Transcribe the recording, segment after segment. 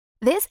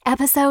This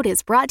episode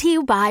is brought to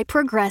you by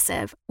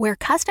Progressive, where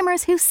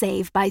customers who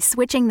save by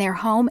switching their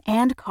home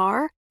and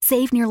car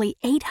save nearly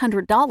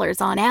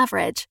 $800 on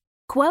average.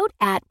 Quote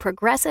at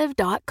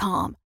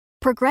Progressive.com.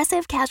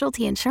 Progressive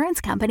Casualty Insurance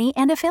Company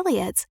and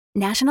Affiliates.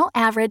 National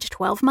average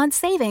 12-month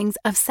savings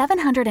of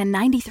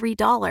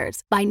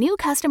 $793 by new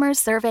customers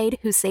surveyed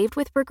who saved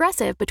with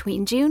Progressive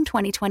between June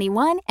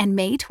 2021 and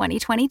May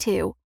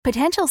 2022.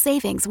 Potential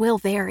savings will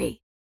vary.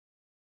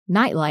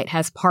 Nightlight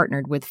has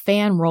partnered with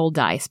Fan Roll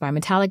Dice by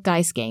Metallic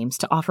Dice Games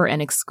to offer an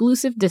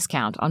exclusive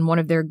discount on one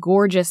of their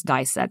gorgeous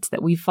dice sets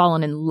that we've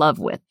fallen in love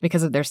with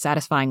because of their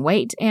satisfying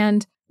weight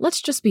and, let's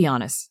just be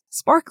honest,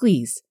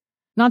 sparklies.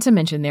 Not to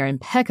mention their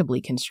impeccably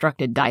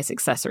constructed dice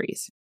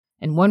accessories.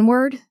 In one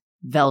word,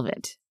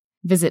 velvet.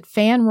 Visit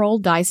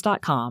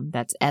fanrolldice.com,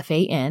 that's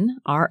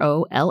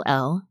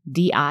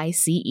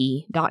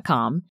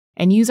FANROLLDICE.com,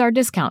 and use our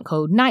discount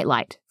code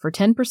NIGHTLIGHT for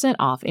 10%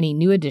 off any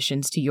new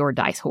additions to your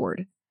dice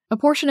hoard. A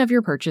portion of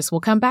your purchase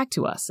will come back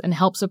to us and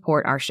help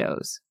support our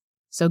shows.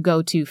 So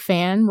go to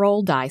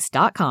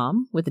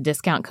fanrolldice.com with the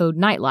discount code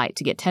NIGHTLIGHT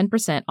to get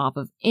 10% off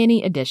of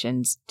any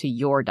additions to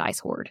your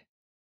dice hoard.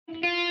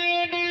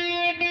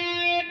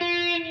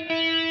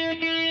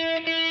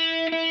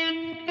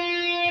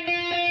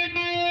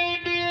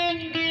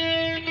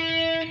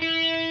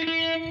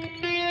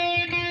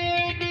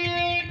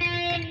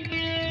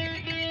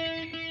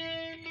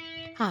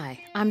 Hi,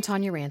 I'm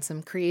Tanya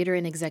Ransom, creator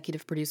and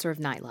executive producer of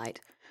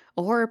Nightlight,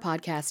 a horror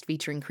podcast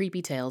featuring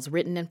creepy tales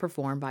written and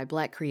performed by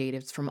Black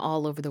creatives from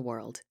all over the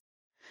world.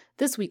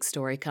 This week's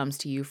story comes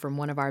to you from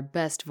one of our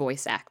best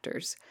voice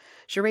actors.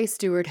 Cherrae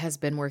Stuart has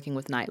been working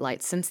with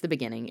Nightlight since the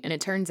beginning, and it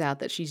turns out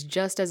that she's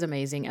just as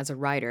amazing as a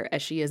writer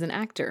as she is an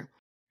actor.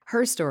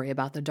 Her story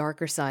about the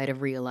darker side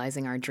of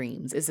realizing our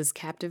dreams is as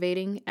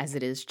captivating as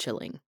it is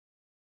chilling.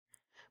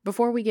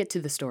 Before we get to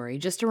the story,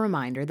 just a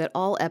reminder that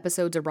all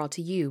episodes are brought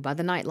to you by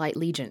the Nightlight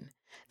Legion.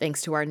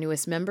 Thanks to our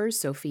newest members,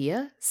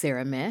 Sophia,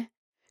 Sarah Meh,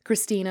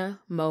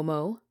 Christina,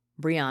 Momo,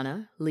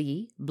 Brianna,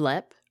 Lee,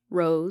 Blep,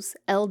 Rose,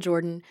 L.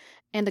 Jordan,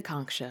 and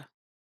Akanksha.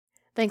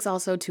 Thanks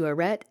also to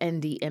Arette and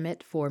D.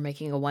 Emmett for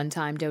making a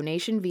one-time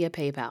donation via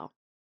PayPal.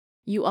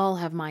 You all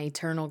have my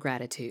eternal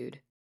gratitude.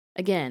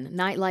 Again,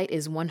 Nightlight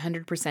is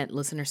 100%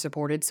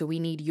 listener-supported, so we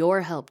need your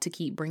help to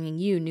keep bringing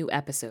you new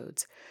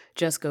episodes.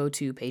 Just go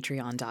to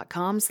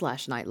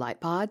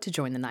patreon.com/nightlightpod to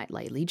join the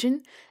Nightlight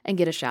Legion and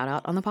get a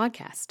shout-out on the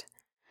podcast.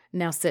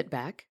 Now sit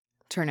back,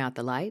 turn out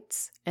the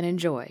lights, and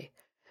enjoy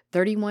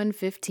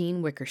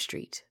 3115 Wicker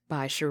Street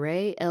by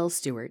Cherrae L.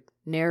 Stuart,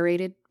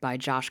 narrated by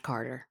Josh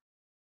Carter.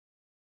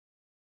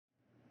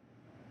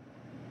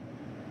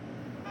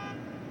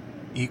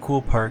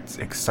 Equal parts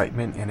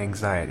excitement and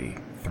anxiety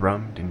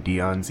thrummed in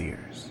Dion's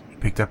ears. He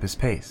picked up his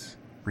pace,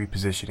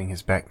 repositioning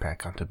his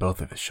backpack onto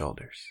both of his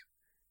shoulders.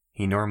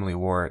 He normally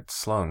wore it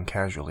slung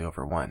casually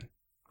over one,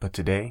 but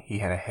today he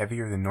had a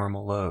heavier than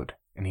normal load,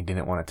 and he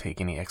didn't want to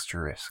take any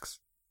extra risks.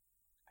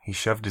 He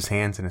shoved his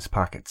hands in his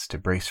pockets to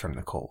brace from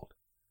the cold.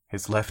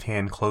 His left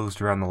hand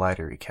closed around the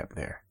lighter he kept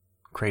there,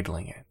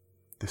 cradling it.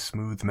 The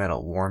smooth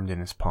metal warmed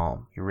in his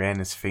palm. He ran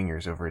his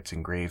fingers over its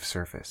engraved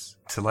surface.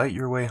 To light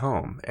your way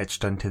home,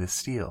 etched onto the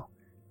steel,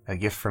 a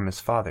gift from his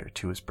father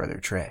to his brother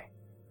Cherrae.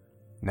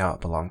 Now it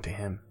belonged to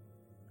him.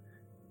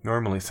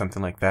 Normally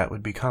something like that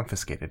would be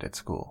confiscated at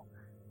school,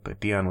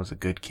 but Dion was a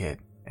good kid,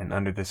 and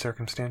under the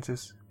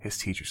circumstances, his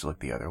teachers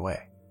looked the other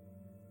way.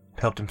 It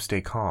helped him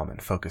stay calm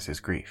and focus his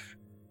grief.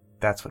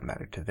 That's what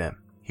mattered to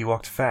them. He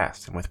walked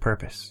fast and with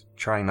purpose,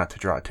 trying not to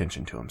draw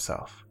attention to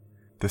himself.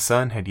 The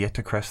sun had yet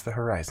to crest the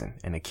horizon,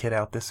 and a kid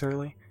out this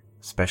early,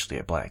 especially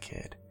a black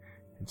kid,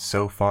 and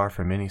so far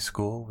from any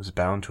school, was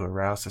bound to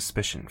arouse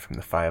suspicion from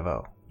the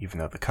 5-0, even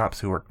though the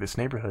cops who worked this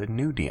neighborhood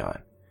knew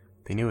Dion.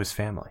 They knew his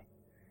family.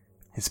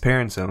 His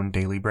parents owned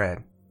Daily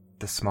Bread,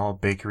 the small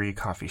bakery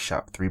coffee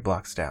shop 3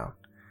 blocks down.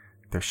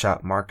 Their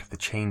shop marked the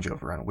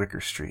changeover on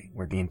Wicker Street,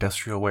 where the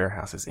industrial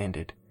warehouses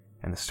ended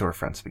and the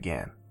storefronts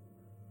began.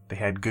 They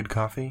had good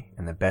coffee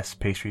and the best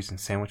pastries and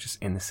sandwiches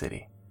in the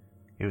city.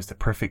 It was the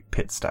perfect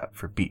pit stop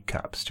for beat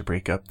cops to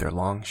break up their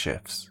long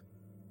shifts.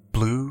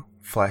 Blue,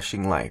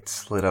 flashing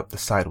lights lit up the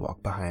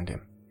sidewalk behind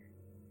him.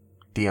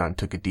 Dion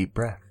took a deep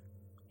breath.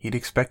 He'd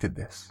expected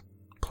this,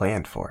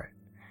 planned for it.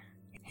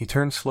 He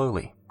turned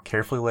slowly,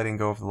 carefully letting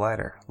go of the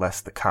lighter,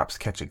 lest the cops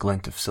catch a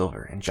glint of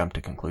silver and jump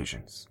to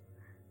conclusions.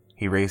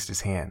 He raised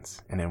his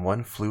hands, and in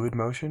one fluid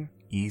motion,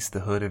 eased the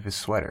hood of his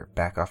sweater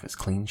back off his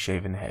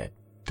clean-shaven head.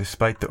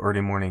 Despite the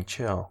early morning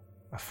chill,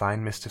 a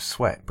fine mist of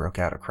sweat broke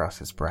out across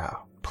his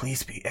brow.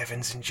 "Please be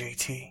Evans and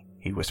JT,"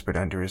 he whispered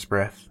under his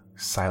breath,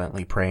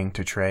 silently praying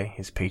to Cherrae,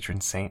 his patron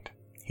saint.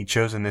 He'd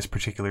chosen this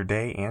particular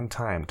day and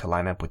time to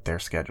line up with their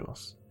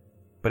schedules.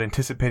 But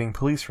anticipating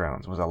police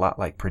rounds was a lot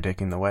like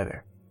predicting the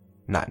weather.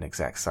 Not an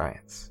exact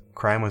science.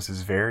 Crime was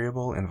as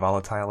variable and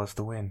volatile as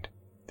the wind.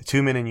 The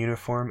 2 men in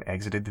uniform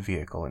exited the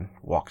vehicle and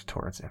walked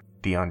towards him.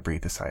 Dion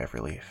breathed a sigh of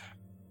relief.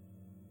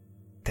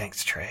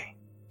 "Thanks, Cherrae,"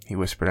 he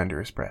whispered under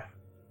his breath.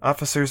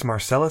 Officers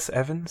Marcellus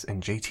Evans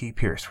and J.T.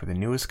 Pierce were the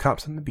newest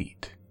cops on the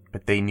beat,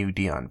 but they knew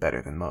Dion better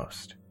than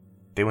most.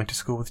 They went to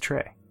school with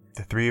Cherrae.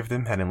 The three of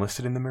them had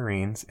enlisted in the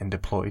Marines and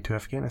deployed to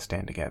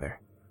Afghanistan together.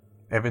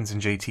 Evans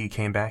and JT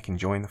came back and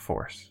joined the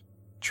force.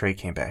 Cherrae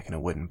came back in a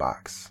wooden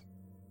box.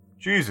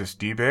 "Jesus,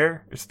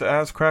 D-Bear, it's the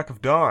ass crack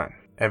of dawn."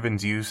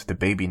 Evans used the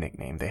baby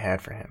nickname they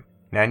had for him.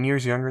 9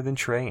 years younger than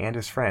Cherrae and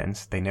his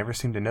friends, they never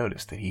seemed to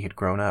notice that he had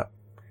grown up.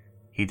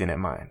 He didn't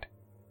mind.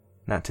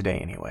 Not today,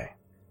 anyway.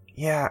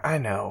 "Yeah, I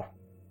know."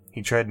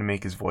 He tried to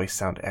make his voice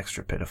sound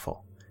extra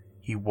pitiful.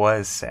 He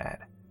was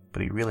sad,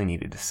 but he really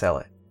needed to sell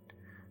it.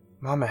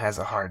 "Mama has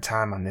a hard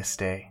time on this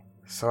day,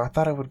 so I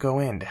thought I would go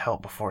in to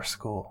help before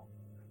school."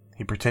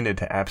 He pretended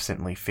to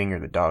absently finger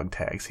the dog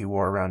tags he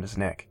wore around his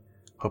neck,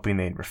 hoping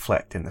they'd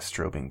reflect in the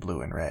strobing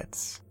blue and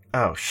reds.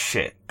 "Oh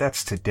shit,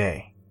 that's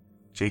today."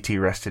 JT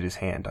rested his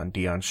hand on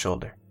Dion's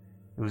shoulder.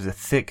 It was a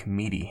thick,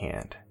 meaty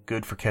hand,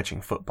 good for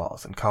catching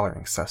footballs and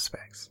collaring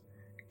suspects.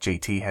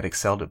 JT had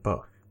excelled at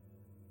both.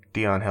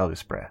 Dion held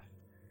his breath.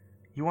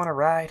 "You want a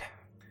ride?"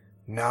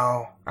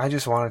 "No, I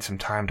just wanted some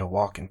time to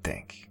walk and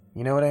think.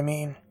 You know what I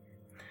mean?"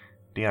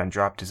 Dion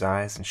dropped his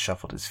eyes and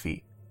shuffled his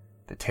feet,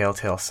 the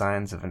telltale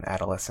signs of an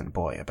adolescent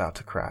boy about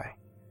to cry.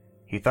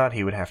 He thought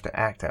he would have to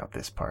act out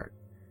this part,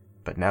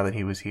 but now that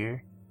he was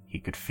here, he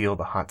could feel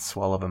the hot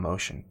swell of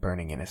emotion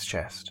burning in his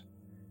chest.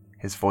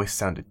 His voice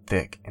sounded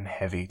thick and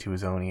heavy to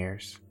his own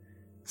ears.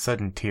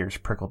 Sudden tears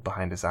prickled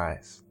behind his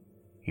eyes.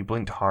 He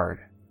blinked hard,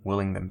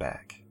 willing them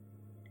back.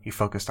 He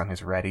focused on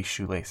his ratty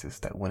shoelaces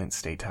that wouldn't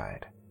stay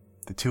tied.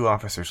 The two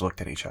officers looked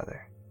at each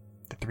other.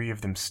 The three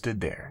of them stood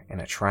there in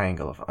a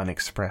triangle of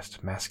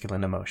unexpressed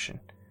masculine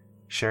emotion,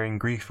 sharing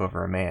grief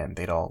over a man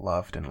they'd all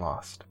loved and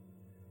lost.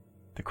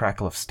 The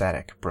crackle of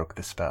static broke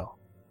the spell.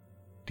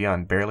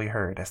 Dion barely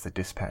heard as the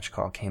dispatch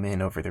call came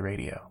in over the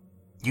radio.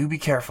 "You be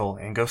careful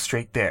and go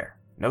straight there.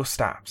 No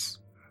stops."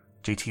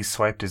 JT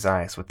swiped his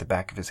eyes with the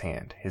back of his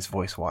hand, his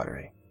voice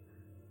watery.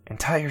 "And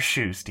tie your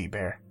shoes,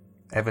 D-Bear."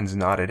 Evans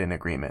nodded in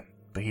agreement,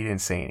 but he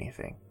didn't say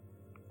anything.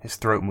 His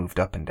throat moved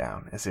up and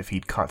down as if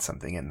he'd caught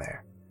something in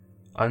there.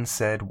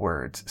 Unsaid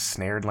words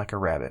snared like a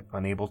rabbit,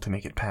 unable to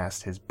make it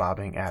past his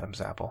bobbing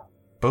Adam's apple.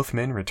 Both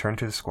men returned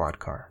to the squad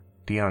car.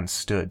 Dion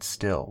stood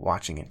still,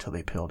 watching until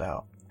they peeled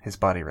out. His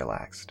body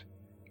relaxed.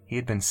 He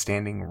had been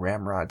standing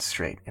ramrod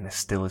straight and as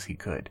still as he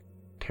could,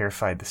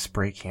 terrified the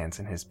spray cans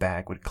in his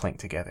bag would clink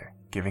together,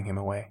 giving him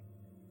away.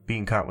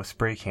 Being caught with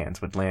spray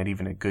cans would land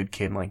even a good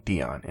kid like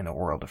Dion in a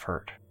world of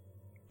hurt.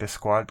 The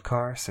squad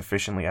car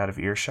sufficiently out of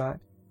earshot,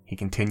 he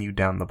continued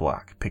down the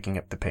block, picking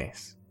up the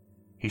pace.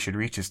 He should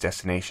reach his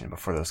destination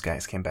before those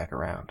guys came back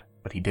around,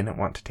 but he didn't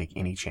want to take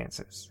any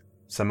chances.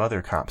 Some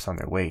other cops on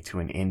their way to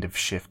an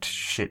end-of-shift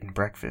shit and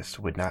breakfast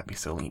would not be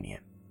so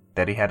lenient.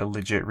 That he had a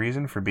legit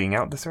reason for being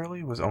out this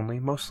early was only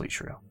mostly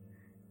true.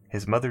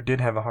 His mother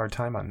did have a hard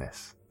time on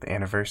this, the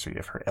anniversary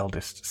of her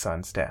eldest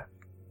son's death.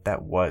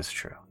 That was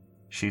true.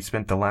 She'd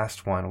spent the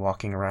last one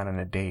walking around in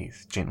a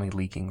daze, gently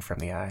leaking from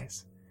the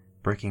eyes,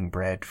 breaking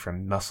bread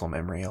from muscle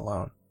memory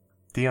alone.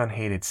 Dion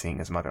hated seeing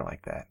his mother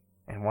like that,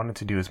 and wanted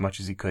to do as much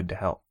as he could to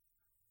help.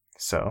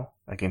 So,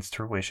 against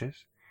her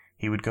wishes,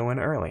 he would go in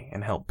early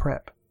and help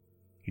prep.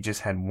 He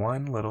just had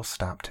one little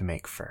stop to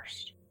make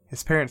first.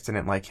 His parents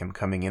didn't like him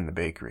coming in the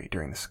bakery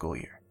during the school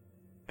year.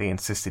 They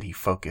insisted he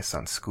focus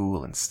on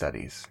school and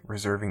studies,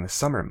 reserving the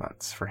summer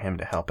months for him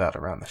to help out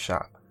around the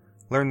shop,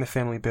 learn the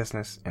family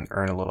business, and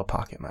earn a little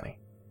pocket money.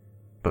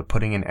 But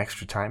putting in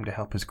extra time to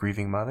help his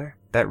grieving mother,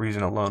 that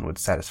reason alone would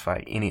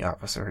satisfy any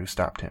officer who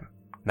stopped him,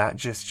 not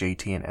just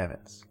JT and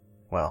Evans.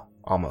 Well,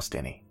 almost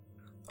any.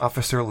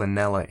 Officer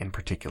Lanella in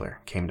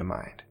particular came to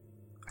mind.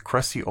 A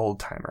crusty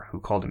old-timer who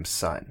called him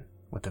son,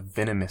 with a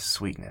venomous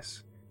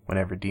sweetness,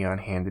 whenever Dion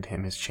handed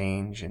him his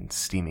change and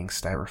steaming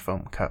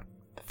styrofoam cup.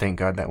 Thank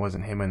God that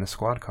wasn't him in the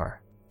squad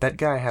car. That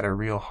guy had a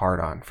real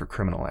hard-on for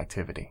criminal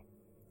activity.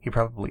 He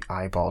probably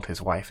eyeballed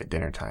his wife at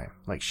dinner time,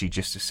 like she'd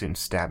just as soon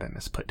stab him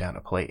as put down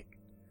a plate.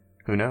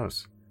 Who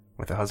knows?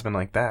 With a husband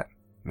like that,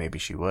 maybe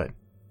she would.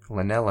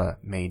 Lanella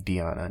made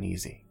Dion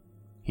uneasy.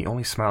 He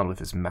only smiled with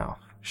his mouth,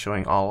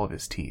 showing all of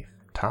his teeth,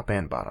 top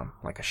and bottom,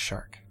 like a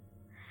shark.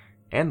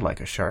 And like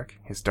a shark,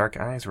 his dark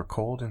eyes were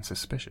cold and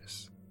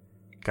suspicious.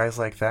 Guys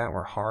like that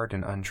were hard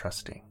and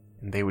untrusting,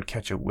 and they would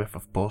catch a whiff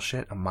of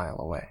bullshit a mile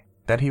away.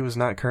 That he was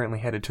not currently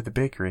headed to the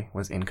bakery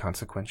was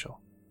inconsequential.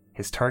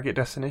 His target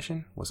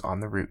destination was on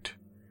the route.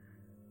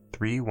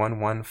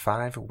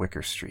 3115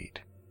 Wicker Street.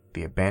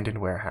 The abandoned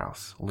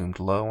warehouse loomed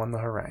low on the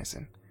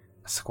horizon,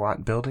 a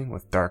squat building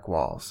with dark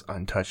walls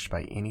untouched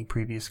by any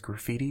previous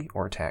graffiti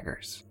or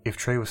taggers. If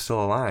Cherrae was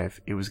still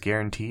alive, it was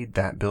guaranteed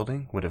that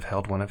building would have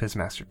held one of his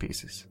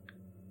masterpieces.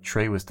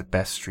 Cherrae was the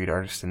best street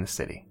artist in the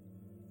city.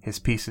 His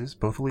pieces,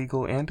 both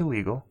legal and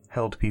illegal,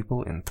 held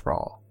people in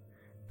thrall.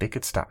 They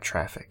could stop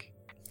traffic.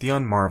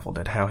 Dion marveled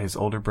at how his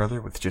older brother,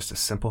 with just a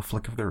simple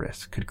flick of the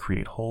wrist, could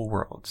create whole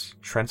worlds,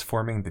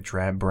 transforming the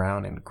drab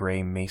brown and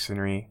gray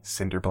masonry,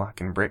 cinder block,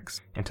 and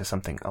bricks into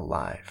something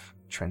alive,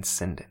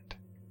 transcendent.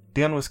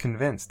 Dion was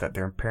convinced that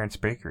their parents'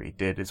 bakery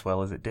did as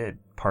well as it did,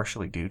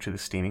 partially due to the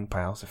steaming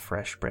piles of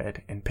fresh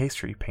bread and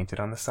pastry painted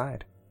on the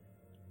side.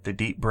 The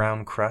deep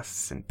brown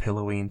crusts and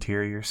pillowy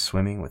interiors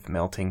swimming with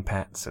melting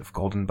pats of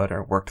golden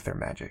butter worked their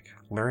magic,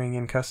 luring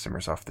in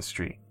customers off the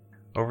street.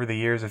 Over the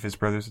years of his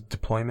brother's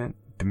deployment,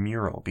 the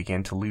mural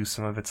began to lose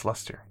some of its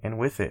luster, and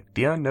with it,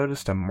 Dion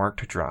noticed a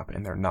marked drop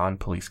in their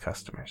non-police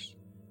customers.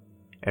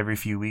 Every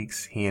few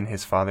weeks, he and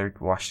his father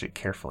washed it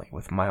carefully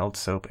with mild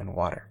soap and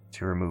water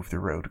to remove the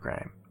road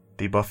grime.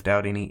 They buffed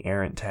out any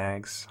errant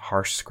tags,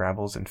 harsh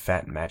scrabbles, and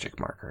fat magic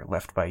marker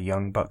left by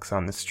young bucks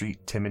on the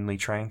street timidly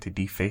trying to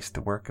deface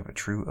the work of a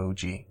true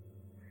OG.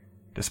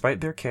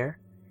 Despite their care,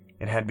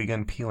 it had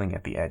begun peeling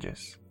at the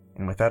edges,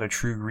 and without a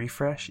true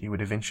refresh, it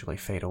would eventually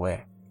fade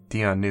away.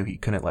 Dion knew he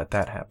couldn't let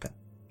that happen,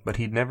 but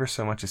he'd never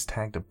so much as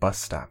tagged a bus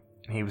stop,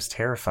 and he was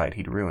terrified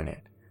he'd ruin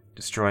it,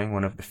 destroying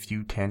one of the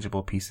few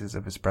tangible pieces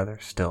of his brother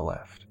still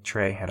left.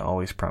 Cherrae had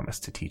always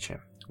promised to teach him.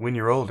 "When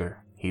you're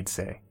older," he'd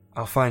say,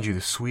 "I'll find you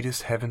the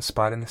sweetest heaven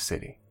spot in the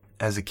city."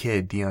 As a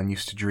kid, Dion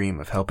used to dream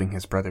of helping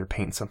his brother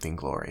paint something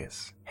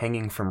glorious,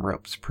 hanging from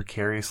ropes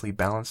precariously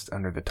balanced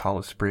under the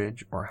tallest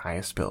bridge or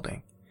highest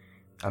building.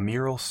 A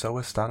mural so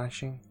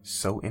astonishing,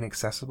 so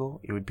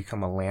inaccessible, it would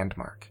become a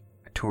landmark,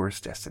 a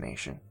tourist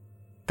destination.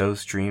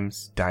 Those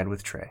dreams died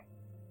with Cherrae.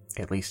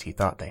 At least he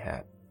thought they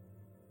had.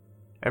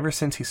 Ever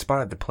since he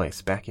spotted the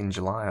place back in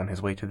July on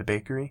his way to the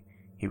bakery,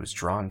 he was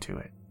drawn to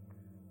it.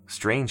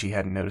 Strange he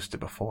hadn't noticed it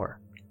before.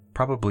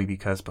 Probably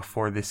because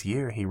before this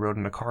year he rode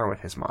in a car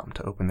with his mom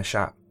to open the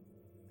shop.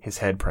 His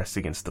head pressed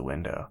against the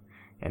window,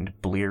 and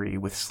bleary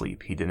with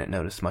sleep, he didn't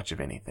notice much of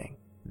anything.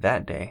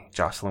 That day,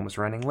 Jocelyn was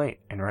running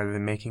late, and rather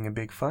than making a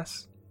big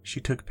fuss,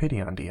 she took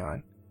pity on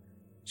Dion.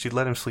 She'd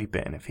let him sleep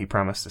in if he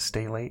promised to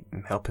stay late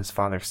and help his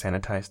father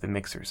sanitize the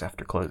mixers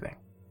after closing.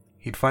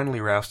 He'd finally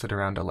roused it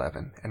around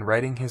 11, and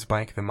riding his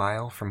bike the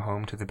mile from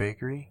home to the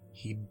bakery,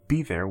 he'd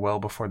be there well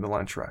before the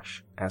lunch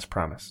rush, as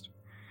promised.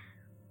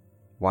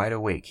 Wide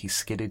awake, he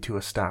skidded to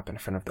a stop in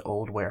front of the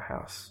old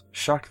warehouse,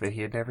 shocked that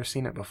he had never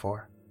seen it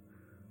before.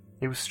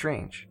 It was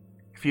strange.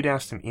 If you'd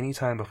asked him any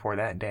time before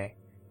that day,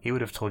 he would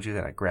have told you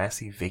that a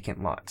grassy,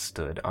 vacant lot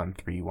stood on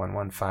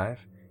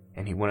 3115,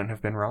 and he wouldn't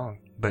have been wrong.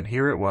 But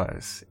here it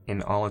was,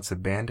 in all its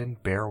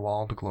abandoned,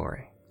 bare-walled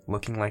glory,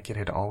 looking like it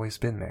had always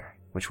been there,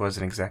 which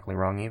wasn't exactly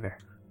wrong either.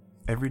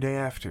 Every day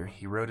after,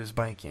 he rode his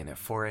bike in at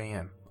 4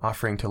 a.m.,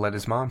 offering to let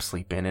his mom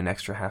sleep in an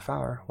extra half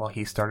hour while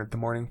he started the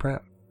morning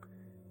prep.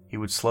 He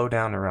would slow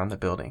down around the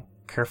building,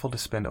 careful to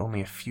spend only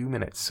a few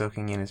minutes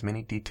soaking in as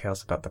many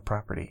details about the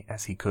property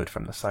as he could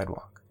from the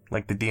sidewalk,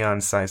 like the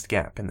Dion-sized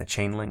gap in the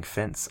chain-link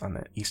fence on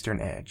the eastern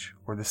edge,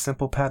 or the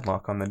simple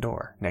padlock on the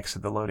door next to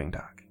the loading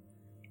dock.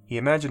 He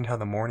imagined how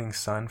the morning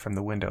sun from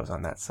the windows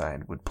on that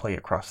side would play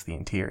across the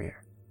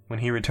interior. When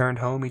he returned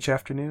home each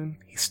afternoon,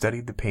 he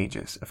studied the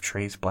pages of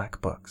Cherrae's black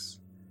books.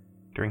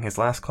 During his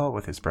last call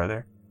with his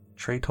brother,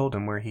 Cherrae told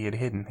him where he had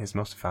hidden his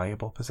most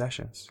valuable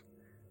possessions.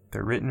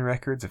 The written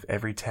records of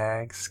every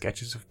tag,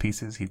 sketches of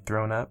pieces he'd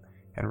thrown up,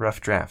 and rough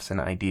drafts and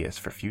ideas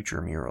for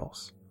future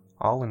murals,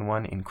 all in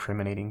one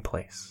incriminating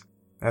place.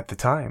 At the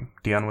time,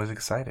 Dion was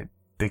excited,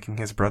 thinking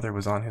his brother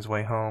was on his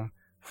way home,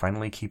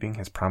 finally keeping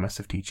his promise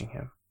of teaching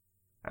him.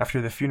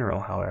 After the funeral,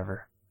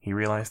 however, he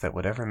realized that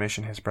whatever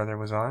mission his brother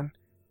was on,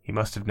 he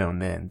must have known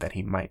then that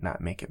he might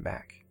not make it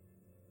back.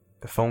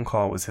 The phone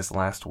call was his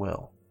last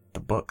will, the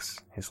books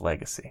his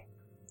legacy.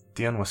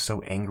 Dion was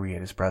so angry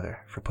at his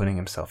brother for putting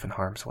himself in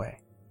harm's way.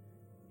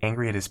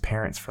 Angry at his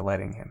parents for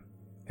letting him,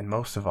 and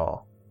most of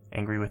all,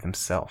 angry with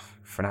himself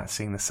for not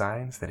seeing the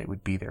signs that it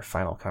would be their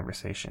final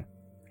conversation.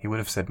 He would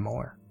have said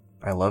more,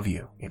 "I love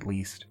you," at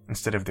least,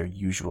 instead of their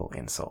usual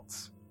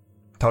insults.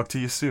 "Talk to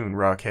you soon,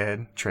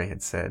 Rockhead," Cherrae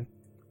had said.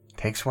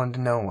 "Takes one to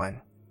know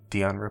one,"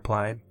 Dion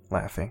replied,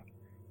 laughing,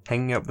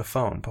 hanging up the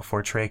phone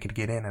before Cherrae could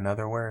get in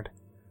another word.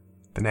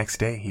 The next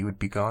day he would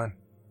be gone.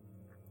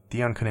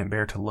 Dion couldn't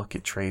bear to look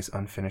at Cherrae's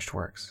unfinished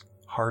works,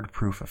 hard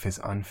proof of his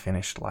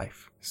unfinished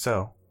life.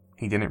 So,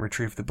 he didn't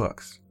retrieve the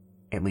books,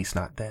 at least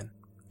not then.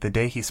 The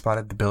day he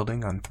spotted the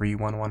building on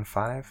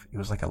 3115, it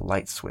was like a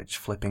light switch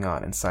flipping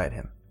on inside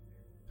him.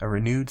 A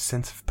renewed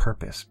sense of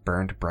purpose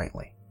burned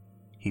brightly.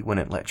 He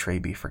wouldn't let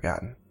Cherrae be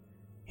forgotten.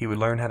 He would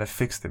learn how to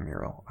fix the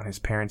mural on his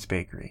parents'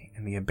 bakery,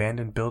 and the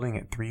abandoned building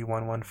at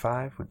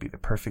 3115 would be the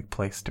perfect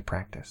place to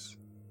practice.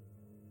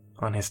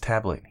 On his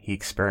tablet, he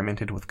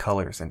experimented with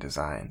colors and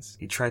designs.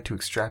 He tried to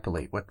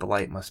extrapolate what the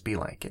light must be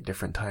like at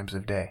different times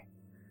of day.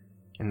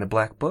 In the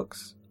black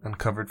books,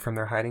 uncovered from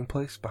their hiding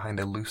place behind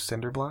a loose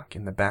cinder block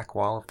in the back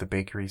wall of the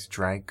bakery's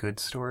dry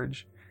goods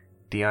storage,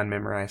 Dion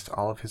memorized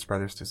all of his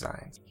brother's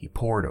designs. He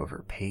pored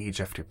over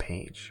page after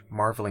page,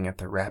 marveling at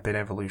the rapid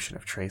evolution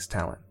of Cherrae's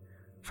talent,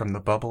 from the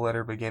bubble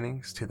letter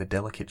beginnings to the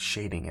delicate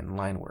shading and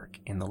line work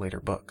in the later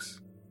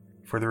books.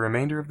 For the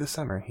remainder of the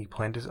summer, he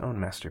planned his own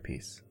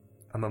masterpiece,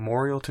 a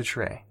memorial to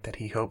Cherrae that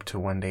he hoped to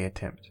one day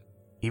attempt.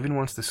 Even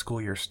once the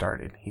school year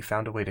started, he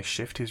found a way to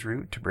shift his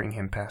route to bring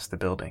him past the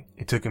building.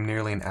 It took him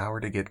nearly an hour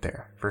to get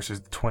there,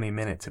 versus the 20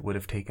 minutes it would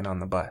have taken on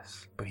the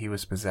bus, but he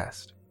was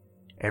possessed.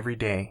 Every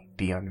day,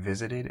 Dion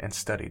visited and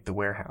studied the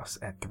warehouse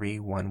at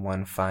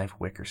 3115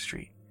 Wicker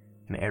Street,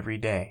 and every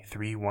day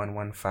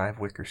 3115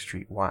 Wicker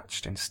Street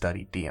watched and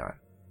studied Dion,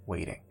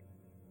 waiting.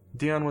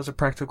 Dion was a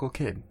practical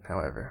kid,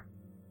 however.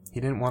 He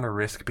didn't want to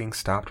risk being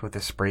stopped with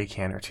a spray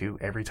can or two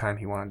every time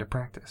he wanted to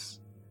practice.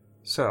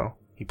 So,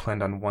 he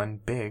planned on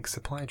one big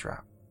supply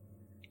drop.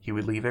 He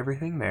would leave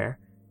everything there,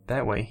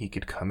 that way he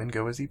could come and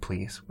go as he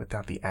pleased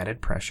without the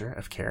added pressure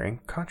of carrying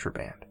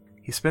contraband.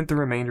 He spent the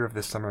remainder of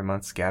the summer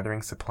months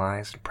gathering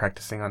supplies and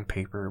practicing on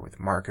paper with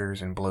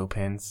markers and blow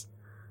pens.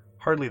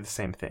 Hardly the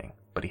same thing,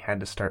 but he had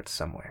to start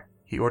somewhere.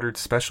 He ordered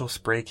special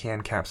spray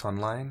can caps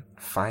online,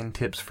 fine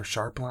tips for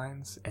sharp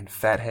lines, and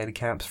fat head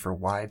caps for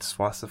wide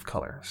swaths of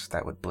colors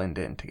that would blend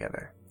in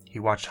together. He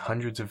watched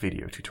hundreds of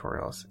video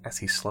tutorials as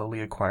he slowly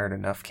acquired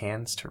enough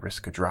cans to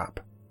risk a drop.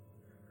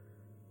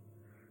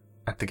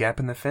 At the gap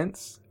in the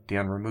fence,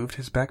 Dion removed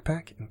his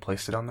backpack and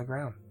placed it on the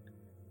ground.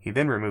 He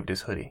then removed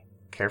his hoodie,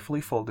 carefully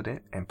folded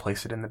it, and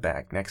placed it in the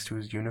bag next to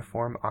his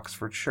uniform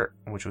Oxford shirt,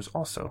 which was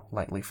also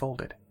lightly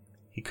folded.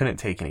 He couldn't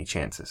take any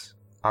chances.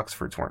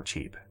 Oxfords weren't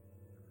cheap.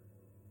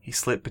 He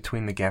slipped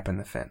between the gap and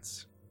the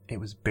fence. It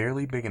was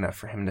barely big enough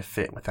for him to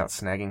fit without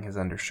snagging his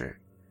undershirt.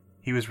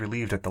 He was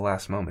relieved at the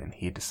last moment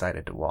he had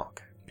decided to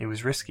walk. It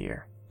was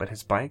riskier, but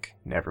his bike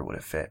never would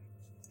have fit.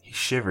 He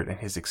shivered in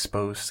his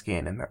exposed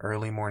skin in the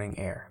early morning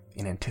air,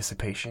 in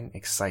anticipation,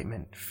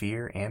 excitement,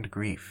 fear, and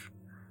grief.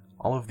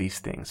 All of these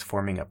things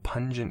forming a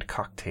pungent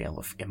cocktail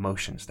of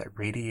emotions that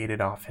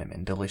radiated off him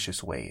in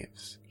delicious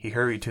waves. He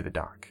hurried to the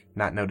dock,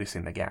 not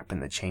noticing the gap in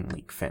the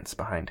chain-link fence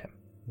behind him.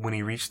 When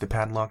he reached the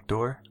padlocked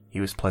door, he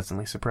was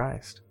pleasantly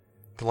surprised.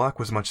 The lock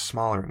was much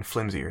smaller and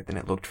flimsier than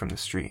it looked from the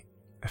street.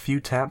 A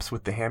few taps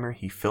with the hammer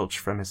he filched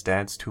from his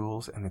dad's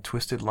tools, and the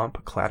twisted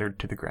lump clattered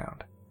to the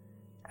ground.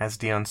 As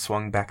Dion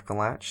swung back the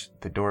latch,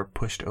 the door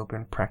pushed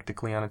open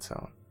practically on its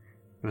own.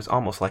 It was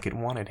almost like it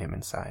wanted him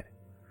inside.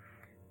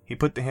 He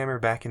put the hammer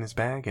back in his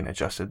bag and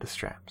adjusted the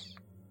straps.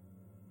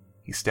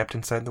 He stepped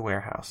inside the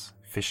warehouse,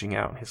 fishing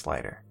out his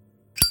lighter.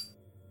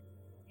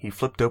 He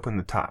flipped open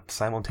the top,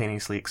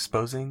 simultaneously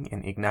exposing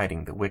and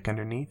igniting the wick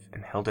underneath,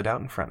 and held it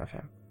out in front of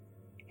him.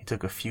 He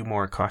took a few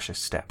more cautious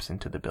steps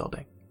into the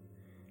building.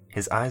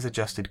 His eyes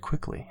adjusted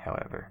quickly,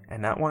 however,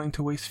 and not wanting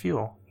to waste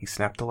fuel, he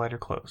snapped the lighter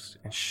closed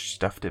and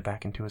stuffed it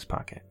back into his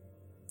pocket.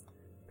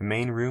 The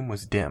main room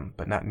was dim,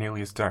 but not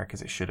nearly as dark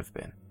as it should have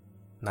been.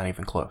 Not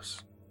even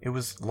close. It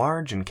was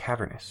large and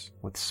cavernous,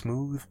 with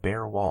smooth,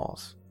 bare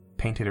walls,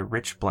 painted a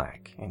rich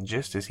black, and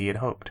just as he had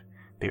hoped,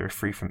 they were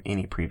free from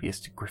any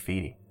previous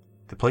graffiti.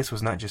 The place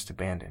was not just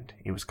abandoned,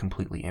 it was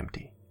completely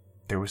empty.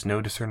 There was no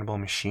discernible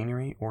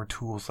machinery or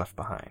tools left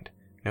behind,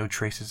 no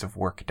traces of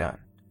work done.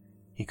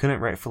 He couldn't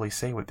rightfully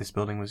say what this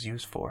building was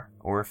used for,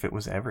 or if it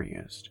was ever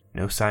used.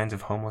 No signs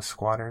of homeless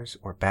squatters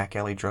or back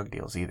alley drug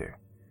deals either,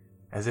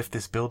 as if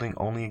this building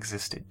only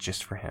existed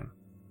just for him.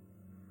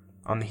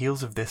 On the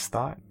heels of this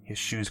thought, his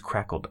shoes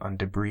crackled on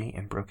debris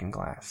and broken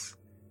glass.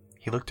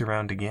 He looked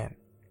around again.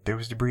 There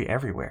was debris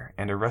everywhere,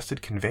 and a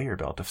rusted conveyor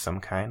belt of some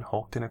kind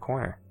hulked in a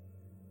corner.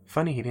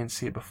 Funny he didn't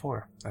see it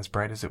before, as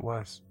bright as it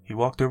was. He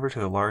walked over to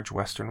the large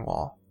western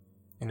wall.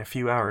 In a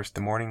few hours,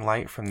 the morning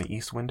light from the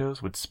east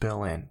windows would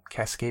spill in,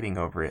 cascading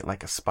over it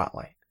like a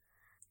spotlight.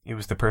 It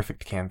was the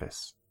perfect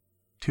canvas.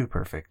 Too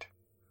perfect.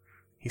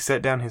 He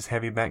set down his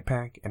heavy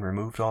backpack and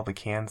removed all the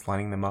cans,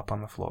 lining them up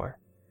on the floor.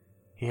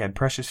 He had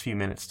precious few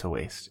minutes to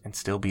waste and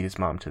still beat his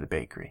mom to the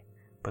bakery,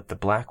 but the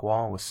black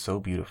wall was so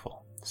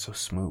beautiful, so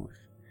smooth.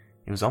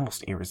 It was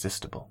almost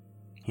irresistible.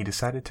 He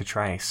decided to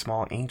try a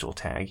small angel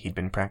tag he'd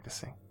been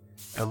practicing.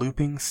 A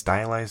looping,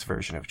 stylized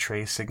version of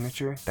Cherrae's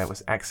signature that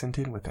was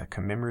accented with a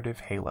commemorative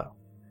halo.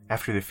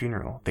 After the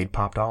funeral, they'd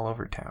popped all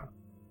over town.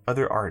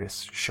 Other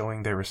artists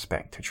showing their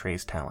respect to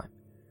Cherrae's talent.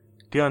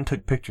 Dion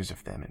took pictures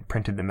of them and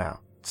printed them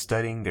out,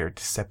 studying their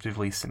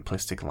deceptively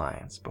simplistic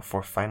lines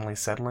before finally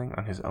settling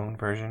on his own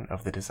version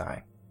of the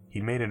design.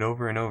 He'd made it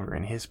over and over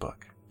in his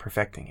book,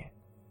 perfecting it.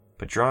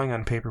 But drawing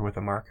on paper with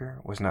a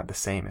marker was not the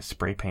same as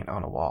spray paint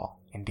on a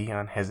wall, and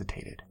Dion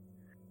hesitated.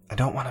 "I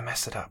don't want to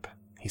mess it up,"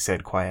 he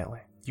said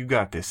quietly. "You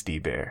got this,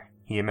 D-Bear,"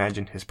 he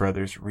imagined his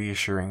brother's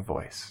reassuring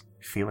voice,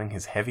 feeling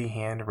his heavy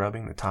hand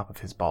rubbing the top of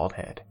his bald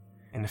head,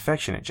 an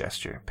affectionate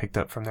gesture picked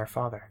up from their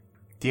father.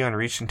 Dion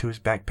reached into his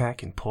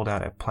backpack and pulled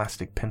out a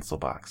plastic pencil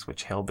box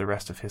which held the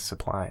rest of his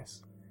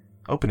supplies.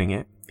 Opening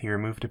it, he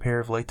removed a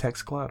pair of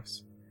latex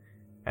gloves.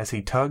 As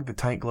he tugged the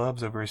tight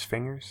gloves over his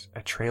fingers,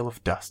 a trail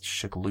of dust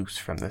shook loose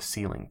from the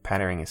ceiling,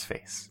 pattering his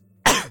face.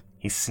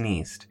 He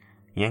sneezed,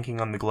 yanking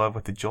on the glove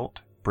with a jolt,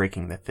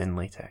 breaking the thin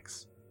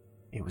latex.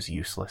 It was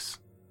useless.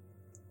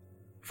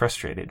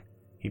 Frustrated,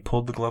 he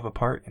pulled the glove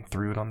apart and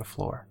threw it on the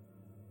floor.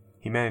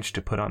 He managed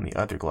to put on the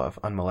other glove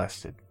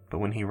unmolested, but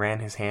when he ran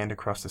his hand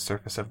across the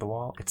surface of the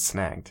wall, it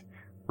snagged,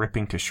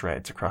 ripping to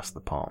shreds across the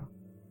palm.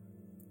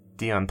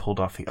 Dion pulled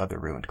off the other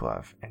ruined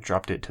glove and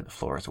dropped it to the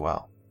floor as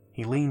well.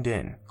 He leaned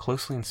in,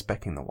 closely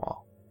inspecting the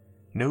wall.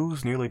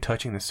 Nose nearly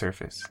touching the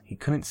surface, he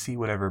couldn't see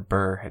whatever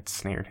burr had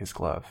snared his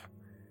glove.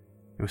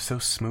 It was so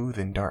smooth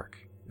and dark,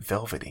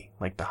 velvety,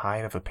 like the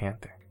hide of a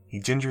panther. He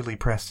gingerly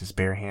pressed his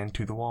bare hand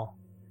to the wall.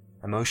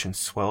 Emotion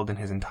swelled in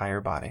his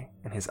entire body,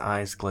 and his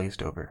eyes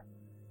glazed over.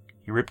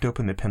 He ripped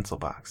open the pencil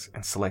box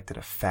and selected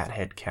a fat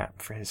head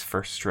cap for his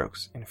first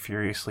strokes and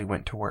furiously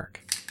went to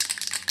work.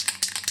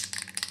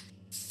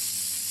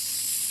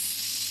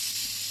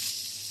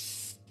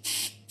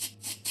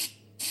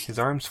 His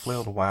arms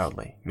flailed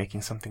wildly,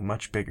 making something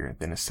much bigger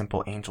than a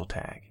simple angel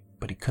tag,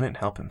 but he couldn't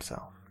help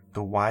himself.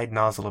 The wide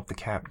nozzle of the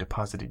cap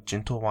deposited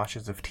gentle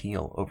washes of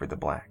teal over the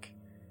black.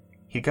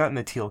 He'd gotten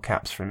the teal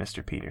caps from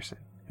Mr. Peterson,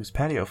 whose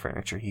patio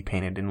furniture he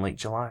painted in late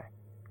July.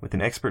 With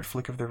an expert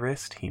flick of the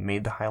wrist, he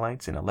made the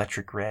highlights in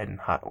electric red and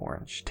hot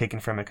orange,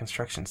 taken from a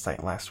construction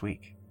site last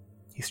week.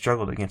 He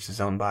struggled against his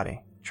own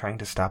body, trying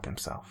to stop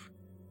himself.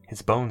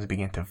 His bones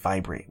began to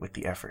vibrate with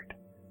the effort.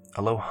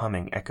 A low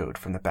humming echoed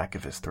from the back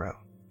of his throat.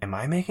 Am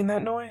I making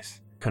that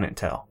noise? Couldn't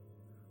tell.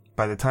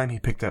 By the time he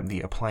picked up the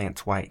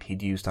appliance white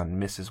he'd used on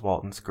Mrs.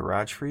 Walton's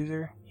garage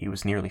freezer, he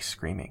was nearly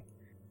screaming.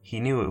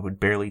 He knew it would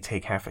barely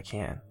take half a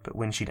can, but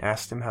when she'd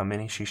asked him how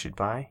many she should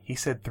buy, he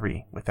said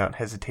 3, without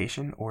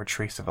hesitation or a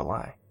trace of a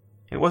lie.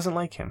 It wasn't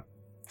like him.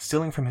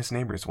 Stealing from his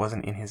neighbors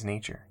wasn't in his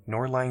nature,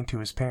 nor lying to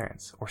his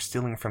parents, or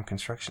stealing from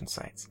construction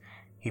sites.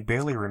 He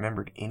barely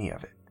remembered any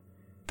of it.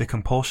 The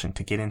compulsion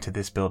to get into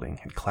this building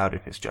had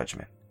clouded his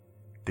judgment.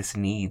 This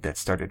need that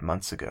started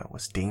months ago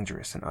was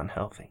dangerous and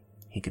unhealthy.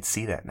 He could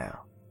see that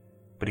now.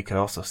 But he could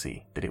also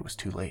see that it was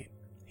too late.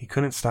 He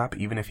couldn't stop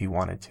even if he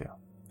wanted to.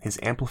 His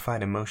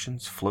amplified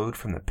emotions flowed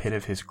from the pit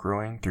of his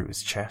groin through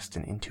his chest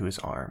and into his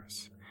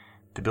arms.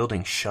 The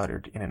building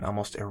shuddered in an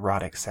almost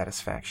erotic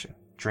satisfaction,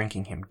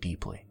 drinking him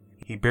deeply.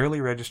 He barely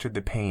registered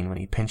the pain when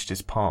he pinched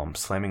his palm,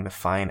 slamming the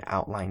fine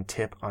outline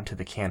tip onto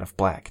the can of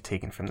black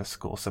taken from the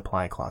school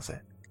supply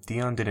closet.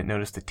 Dion didn't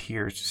notice the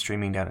tears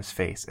streaming down his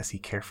face as he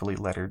carefully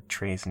lettered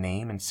Cherrae's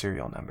name and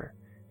serial number,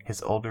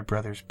 his older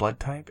brother's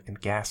blood type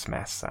and gas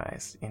mask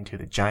size into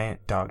the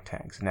giant dog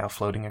tags now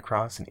floating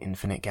across an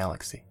infinite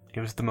galaxy. It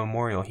was the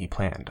memorial he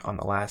planned on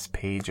the last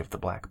page of the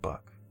black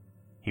book.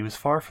 He was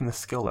far from the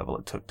skill level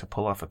it took to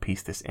pull off a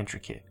piece this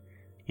intricate,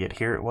 yet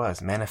here it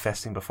was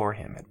manifesting before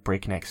him at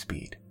breakneck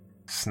speed.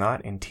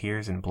 Snot and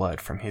tears and blood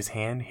from his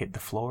hand hit the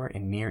floor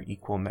in near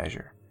equal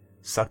measure,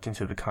 sucked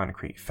into the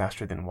concrete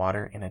faster than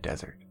water in a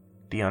desert.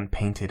 Dion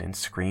painted and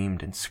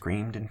screamed and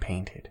screamed and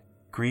painted.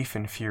 Grief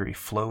and fury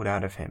flowed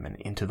out of him and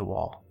into the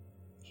wall.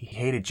 He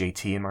hated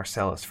JT and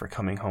Marcellus for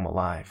coming home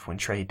alive when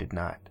Cherrae did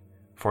not,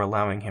 for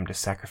allowing him to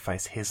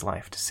sacrifice his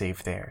life to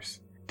save theirs.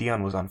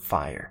 Dion was on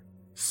fire,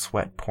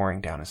 sweat pouring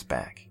down his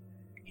back.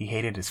 He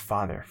hated his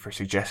father for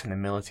suggesting the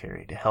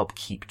military to help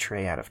keep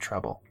Cherrae out of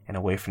trouble and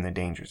away from the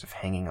dangers of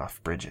hanging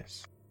off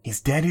bridges. He's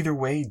dead either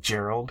way,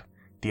 Gerald!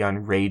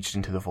 Dion raged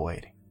into the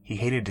void. He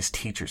hated his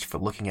teachers for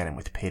looking at him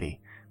with pity,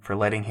 for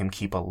letting him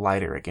keep a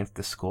lighter against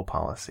the school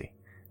policy,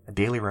 a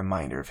daily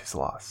reminder of his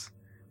loss.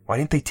 Why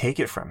didn't they take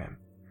it from him?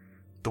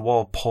 The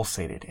wall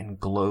pulsated and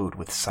glowed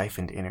with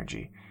siphoned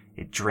energy.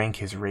 It drank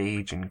his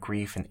rage and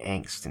grief and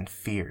angst and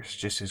fears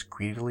just as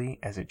greedily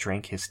as it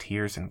drank his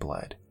tears and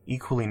blood,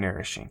 equally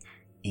nourishing,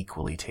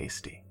 equally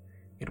tasty.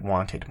 It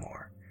wanted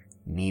more,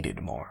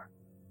 needed more.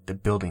 The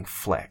building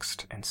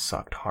flexed and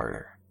sucked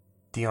harder.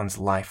 Dion's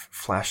life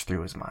flashed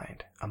through his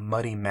mind, a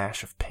muddy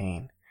mash of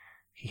pain.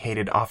 He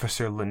hated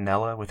Officer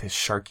Lanella with his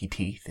sharky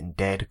teeth and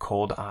dead,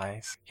 cold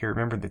eyes. He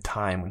remembered the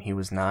time when he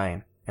was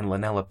 9, and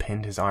Lanella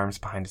pinned his arms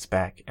behind his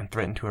back and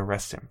threatened to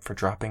arrest him for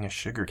dropping a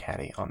sugar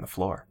caddy on the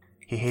floor.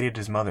 He hated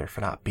his mother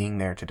for not being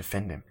there to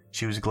defend him.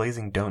 She was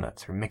glazing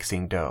donuts or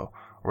mixing dough,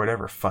 or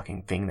whatever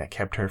fucking thing that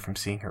kept her from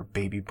seeing her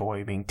baby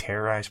boy being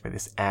terrorized by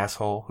this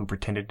asshole who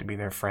pretended to be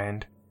their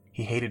friend.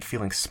 He hated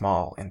feeling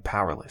small and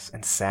powerless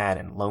and sad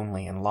and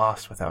lonely and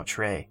lost without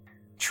Cherrae.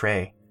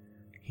 Cherrae.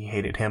 He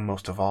hated him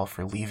most of all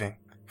for leaving,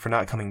 for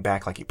not coming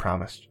back like he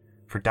promised,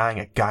 for dying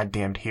a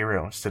goddamned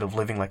hero instead of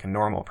living like a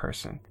normal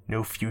person.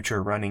 No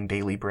future running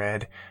daily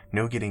bread,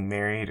 no getting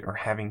married or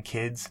having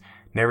kids,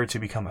 never to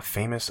become a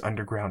famous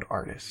underground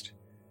artist.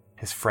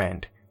 His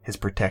friend, his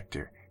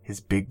protector, his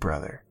big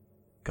brother,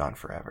 gone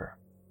forever.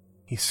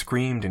 He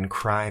screamed and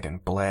cried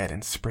and bled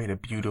and sprayed a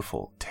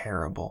beautiful,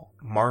 terrible,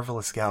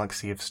 marvelous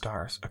galaxy of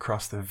stars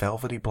across the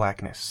velvety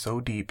blackness so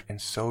deep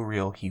and so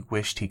real he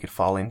wished he could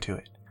fall into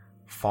it.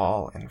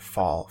 Fall and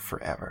fall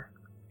forever.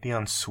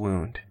 Dion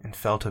swooned and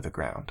fell to the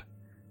ground.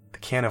 The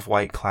can of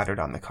white clattered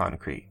on the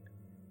concrete.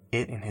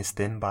 It and his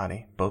thin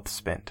body both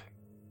spent.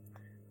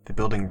 The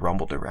building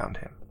rumbled around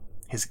him.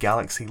 His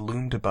galaxy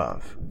loomed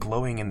above,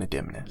 glowing in the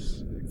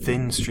dimness.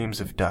 Thin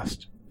streams of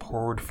dust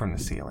poured from the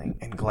ceiling,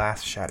 and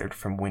glass shattered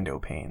from window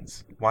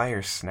panes.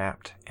 Wires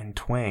snapped, and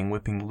twang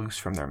whipping loose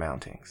from their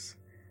mountings.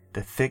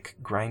 The thick,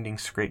 grinding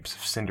scrapes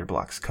of cinder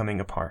blocks coming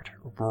apart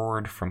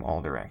roared from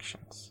all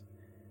directions.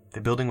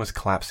 The building was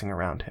collapsing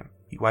around him.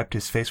 He wiped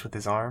his face with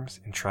his arms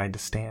and tried to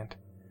stand.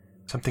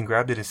 Something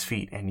grabbed at his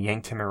feet and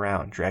yanked him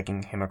around,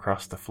 dragging him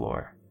across the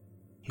floor.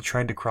 He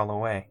tried to crawl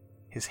away,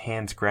 his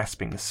hands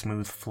grasping the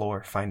smooth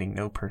floor, finding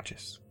no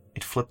purchase.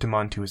 It flipped him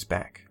onto his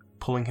back,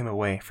 pulling him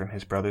away from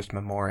his brother's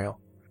memorial.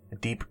 A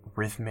deep,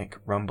 rhythmic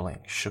rumbling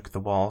shook the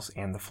walls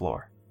and the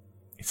floor.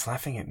 It's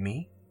laughing at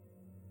me?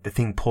 The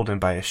thing pulled him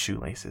by his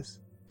shoelaces.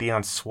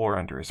 Dion swore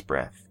under his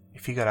breath.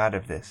 If he got out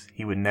of this,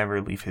 he would never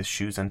leave his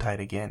shoes untied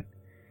again.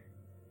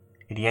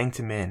 It yanked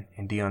him in,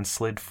 and Dion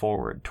slid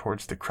forward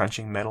towards the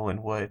crunching metal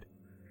and wood.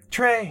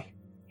 "Cherrae!"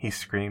 he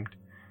screamed.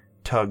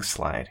 Tug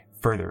slide,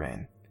 further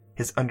in.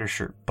 His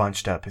undershirt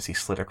bunched up as he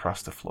slid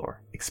across the floor,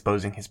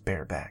 exposing his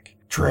bare back.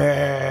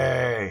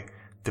 "Cherrae!"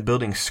 The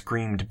building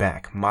screamed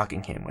back,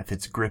 mocking him with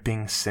its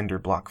gripping,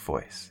 cinder-block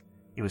voice.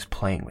 It was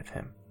playing with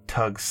him.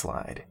 Tug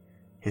slide.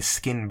 His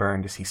skin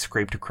burned as he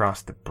scraped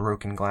across the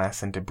broken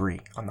glass and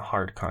debris on the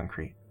hard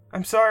concrete.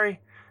 "I'm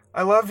sorry.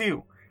 I love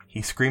you!"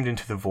 He screamed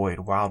into the void,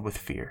 wild with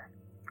fear.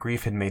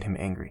 Grief had made him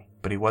angry,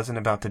 but he wasn't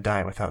about to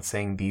die without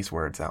saying these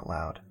words out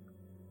loud.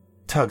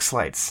 Tug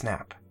slide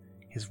snap.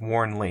 His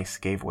worn lace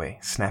gave way,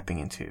 snapping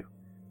in two.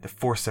 The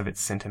force of it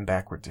sent him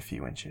backwards a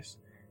few inches.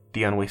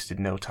 Dion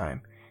wasted no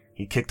time.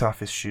 He kicked off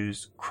his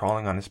shoes,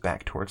 crawling on his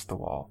back towards the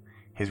wall,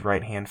 his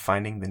right hand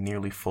finding the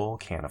nearly full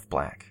can of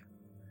black.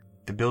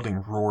 The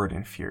building roared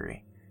in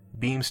fury.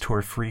 Beams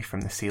tore free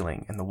from the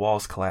ceiling, and the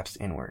walls collapsed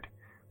inward.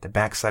 The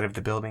backside of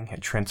the building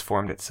had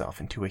transformed itself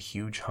into a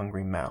huge,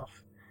 hungry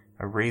mouth.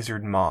 A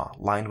razored maw,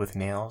 lined with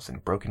nails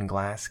and broken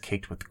glass,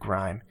 caked with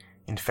grime,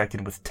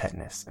 infected with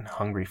tetanus, and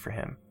hungry for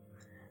him.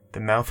 The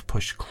mouth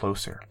pushed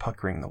closer,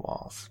 puckering the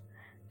walls.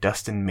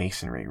 Dust and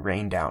masonry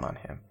rained down on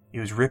him.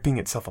 It was ripping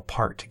itself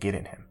apart to get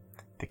at him.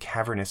 The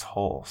cavernous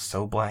hole,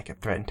 so black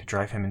it threatened to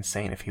drive him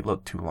insane if he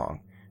looked too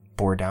long,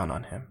 bore down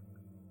on him.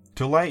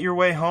 "To light your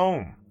way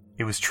home!"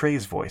 It was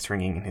Cherrae's voice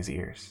ringing in his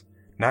ears.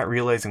 Not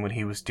realizing what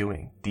he was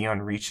doing,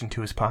 Dion reached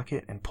into his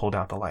pocket and pulled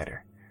out the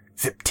lighter.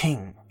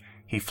 Zip-ting!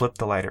 He flipped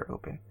the lighter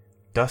open.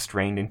 Dust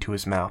rained into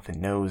his mouth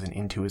and nose and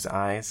into his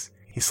eyes.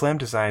 He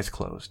slammed his eyes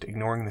closed,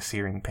 ignoring the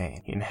searing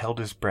pain. He inhaled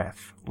his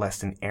breath,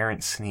 lest an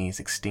errant sneeze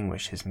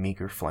extinguish his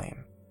meager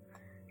flame.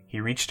 He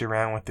reached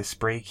around with the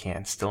spray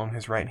can still in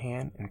his right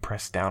hand and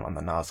pressed down on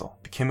the nozzle.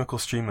 The chemical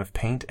stream of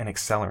paint and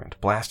accelerant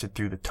blasted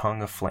through the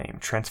tongue of flame,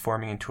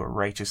 transforming into a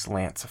righteous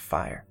lance of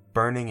fire,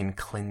 burning and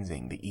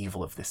cleansing the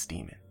evil of this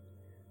demon.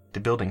 The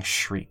building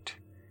shrieked.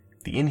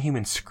 The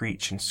inhuman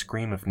screech and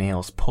scream of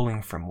nails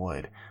pulling from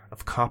wood,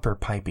 of copper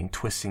piping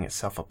twisting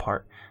itself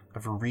apart,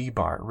 of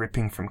rebar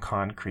ripping from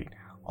concrete,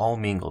 all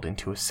mingled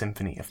into a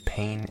symphony of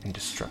pain and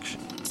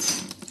destruction.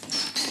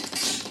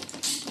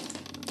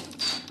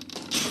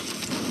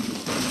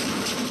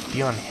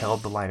 Dion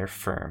held the lighter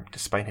firm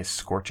despite his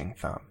scorching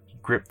thumb. He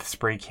gripped the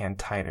spray can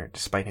tighter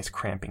despite his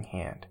cramping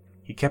hand.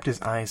 He kept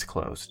his eyes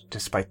closed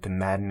despite the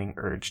maddening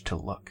urge to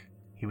look.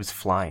 He was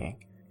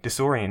flying.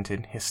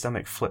 Disoriented, his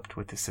stomach flipped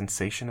with the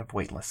sensation of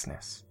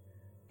weightlessness.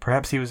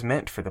 Perhaps he was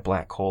meant for the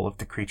black hole of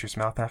the creature's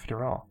mouth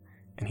after all,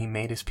 and he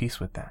made his peace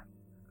with that.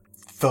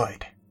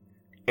 Thud!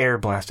 Air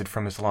blasted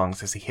from his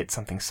lungs as he hit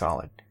something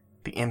solid.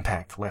 The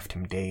impact left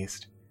him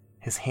dazed.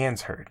 His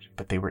hands hurt,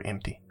 but they were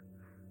empty.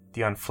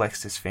 Dion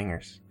flexed his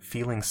fingers,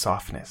 feeling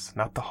softness,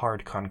 not the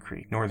hard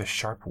concrete, nor the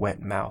sharp, wet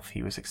mouth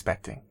he was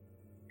expecting.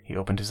 He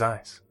opened his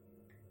eyes.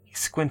 He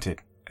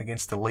squinted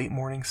against the late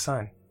morning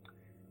sun.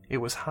 It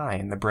was high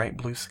in the bright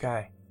blue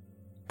sky.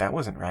 That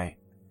wasn't right.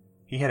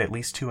 He had at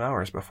least 2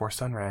 hours before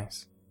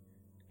sunrise.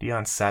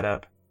 Dion sat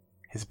up.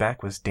 His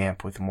back was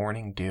damp with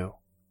morning dew.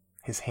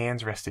 His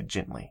hands rested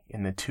gently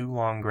in the too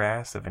long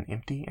grass of an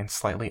empty and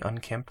slightly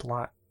unkempt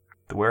lot.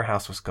 The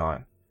warehouse was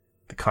gone.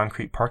 The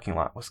concrete parking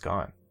lot was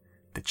gone.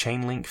 The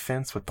chain-link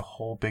fence with the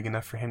hole big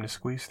enough for him to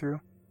squeeze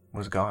through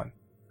was gone.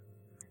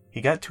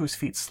 He got to his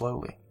feet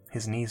slowly.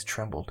 His knees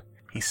trembled.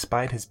 He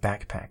spied his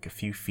backpack a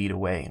few feet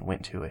away and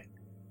went to it.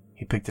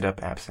 He picked it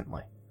up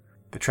absently.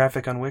 The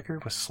traffic on Wicker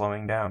was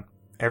slowing down.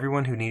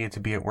 Everyone who needed to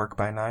be at work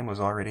by 9 was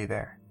already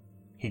there.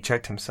 He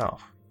checked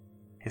himself.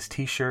 His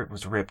t-shirt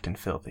was ripped and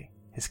filthy.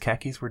 His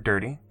khakis were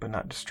dirty, but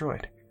not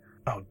destroyed.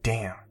 Oh,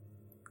 damn.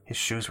 His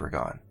shoes were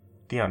gone.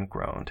 Dion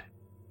groaned.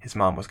 His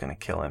mom was going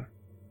to kill him.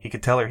 He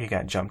could tell her he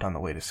got jumped on the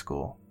way to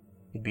school.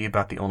 It'd be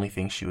about the only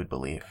thing she would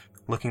believe.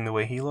 Looking the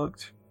way he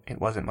looked, it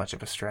wasn't much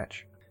of a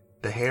stretch.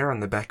 The hair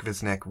on the back of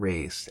his neck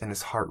raised, and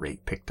his heart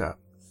rate picked up.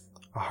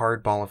 A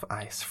hard ball of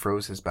ice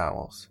froze his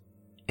bowels.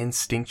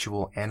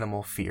 Instinctual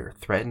animal fear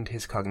threatened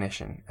his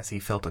cognition as he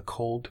felt a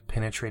cold,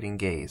 penetrating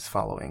gaze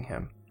following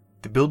him.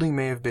 The building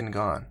may have been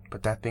gone,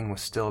 but that thing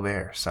was still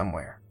there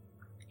somewhere.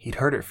 He'd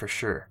heard it for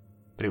sure,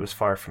 but it was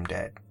far from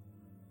dead.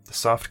 The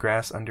soft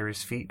grass under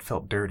his feet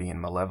felt dirty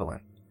and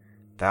malevolent.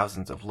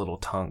 Thousands of little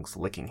tongues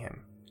licking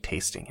him,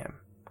 tasting him.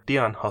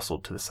 Dion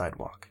hustled to the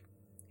sidewalk.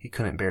 He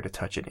couldn't bear to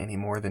touch it any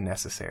more than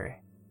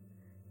necessary.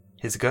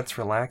 His guts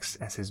relaxed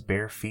as his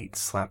bare feet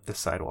slapped the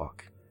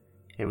sidewalk.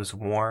 It was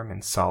warm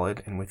and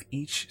solid, and with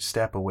each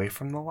step away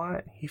from the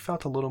lot, he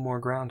felt a little more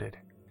grounded.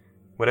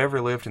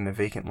 Whatever lived in the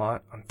vacant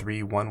lot on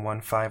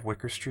 3115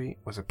 Wicker Street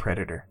was a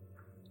predator.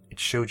 It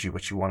showed you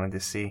what you wanted to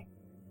see,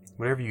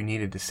 whatever you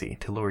needed to see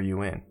to lure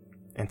you in.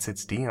 And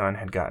since Dion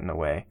had gotten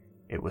away,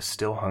 it was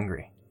still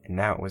hungry, and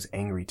now it was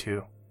angry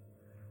too.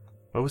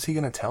 What was he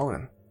going to tell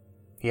them?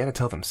 He had to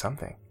tell them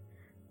something.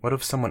 What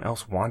if someone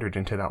else wandered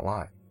into that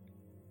lot?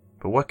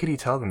 But what could he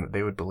tell them that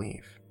they would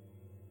believe?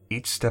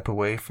 Each step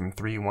away from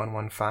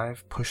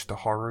 3115 pushed the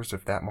horrors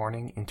of that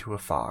morning into a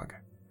fog.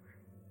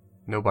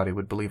 Nobody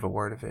would believe a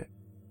word of it,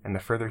 and the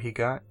further he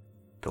got,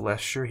 the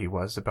less sure he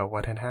was about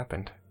what had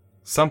happened.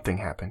 Something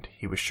happened,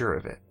 he was sure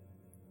of it.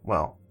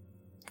 Well,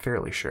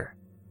 fairly sure.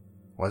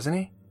 Wasn't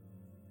he?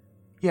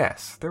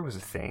 Yes, there was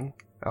a thing.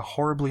 a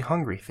horribly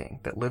hungry thing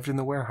that lived in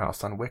the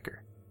warehouse on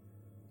Wicker.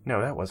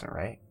 No, that wasn't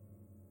right.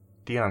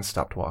 Dion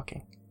stopped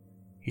walking.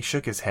 He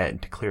shook his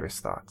head to clear his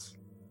thoughts.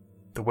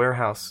 The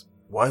warehouse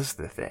was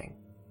the thing.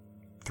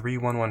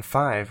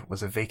 3115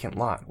 was a vacant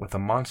lot with a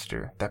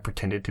monster that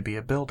pretended to be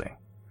a building.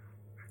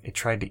 It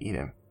tried to eat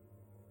him.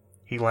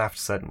 He laughed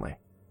suddenly.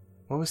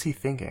 What was he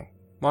thinking?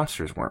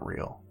 Monsters weren't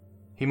real.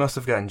 He must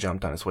have gotten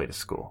jumped on his way to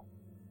school.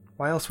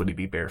 Why else would he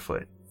be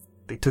barefoot?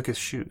 They took his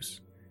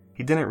shoes.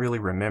 He didn't really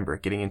remember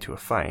getting into a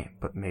fight,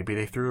 but maybe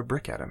they threw a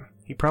brick at him.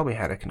 He probably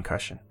had a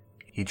concussion.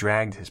 He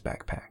dragged his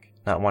backpack,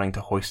 not wanting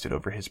to hoist it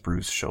over his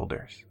bruised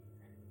shoulders.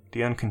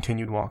 Dion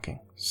continued walking,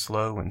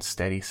 slow and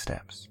steady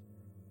steps.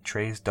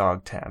 Cherrae's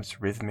dog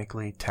tabs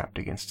rhythmically tapped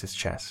against his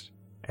chest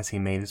as he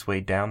made his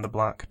way down the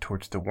block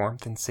towards the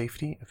warmth and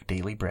safety of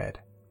daily bread.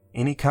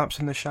 Any cops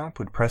in the shop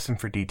would press him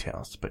for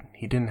details, but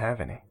he didn't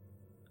have any.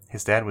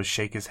 His dad would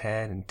shake his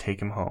head and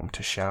take him home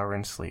to shower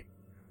and sleep.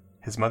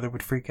 His mother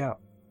would freak out.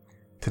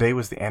 Today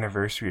was the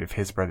anniversary of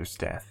his brother's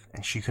death,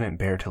 and she couldn't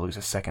bear to lose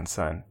a second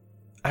son.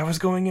 I was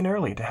going in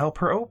early to help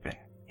her open.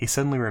 He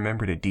suddenly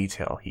remembered a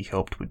detail he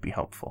hoped would be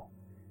helpful.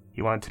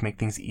 He wanted to make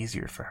things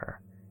easier for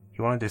her.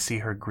 He wanted to see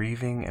her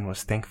grieving and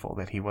was thankful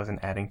that he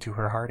wasn't adding to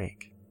her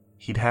heartache.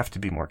 He'd have to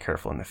be more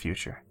careful in the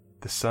future.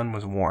 The sun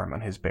was warm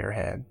on his bare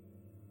head.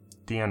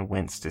 Dion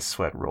winced as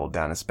sweat rolled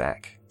down his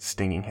back,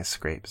 stinging his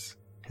scrapes.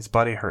 His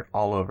body hurt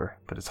all over,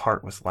 but his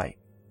heart was light.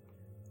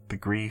 The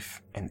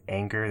grief and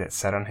anger that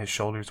sat on his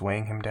shoulders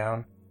weighing him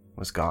down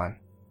was gone.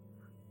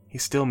 He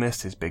still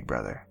missed his big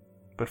brother,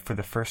 but for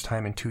the first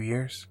time in 2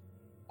 years,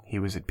 he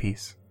was at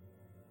peace.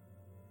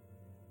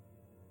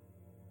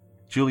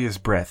 Julia's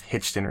breath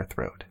hitched in her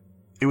throat.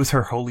 It was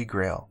her holy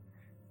grail.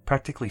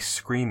 Practically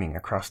screaming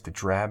across the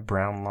drab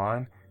brown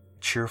lawn, a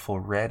cheerful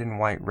red and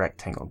white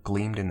rectangle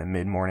gleamed in the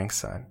mid-morning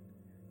sun.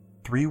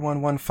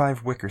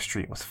 3115 Wicker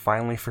Street was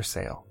finally for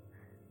sale.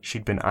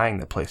 She'd been eyeing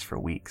the place for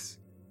weeks.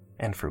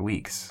 And for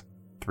weeks,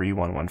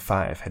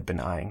 3115 had been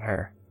eyeing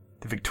her.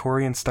 The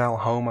Victorian-style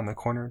home on the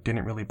corner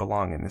didn't really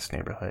belong in this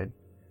neighborhood.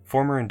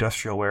 Former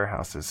industrial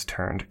warehouses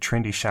turned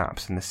trendy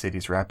shops in the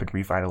city's rapid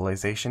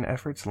revitalization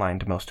efforts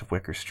lined most of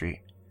Wicker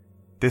Street.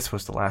 This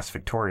was the last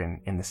Victorian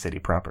in the city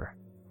proper.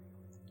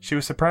 She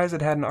was surprised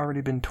it hadn't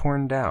already been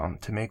torn down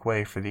to make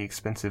way for the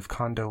expensive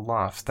condo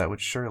lofts that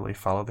would surely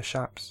follow the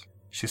shops.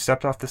 She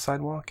stepped off the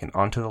sidewalk and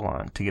onto the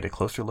lawn to get a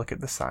closer look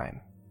at the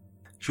sign.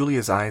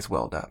 Julia's eyes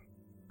welled up.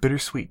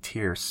 Bittersweet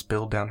tears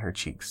spilled down her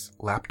cheeks,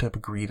 lapped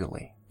up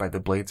greedily by the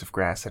blades of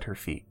grass at her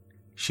feet.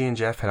 She and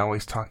Jeff had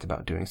always talked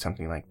about doing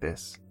something like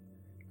this.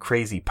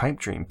 Crazy pipe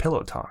dream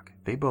pillow talk.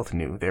 They both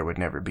knew there would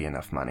never be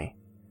enough money.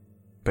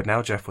 But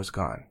now Jeff was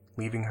gone,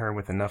 leaving her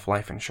with enough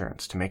life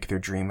insurance to make their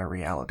dream a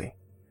reality.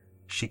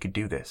 She could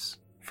do this,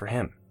 for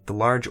him. The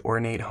large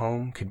ornate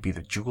home could be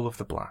the jewel of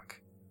the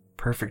block,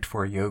 perfect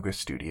for a yoga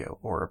studio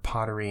or a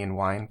pottery and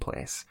wine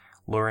place,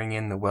 luring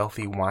in the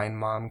wealthy wine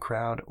mom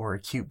crowd or a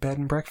cute bed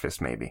and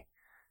breakfast maybe.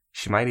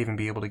 She might even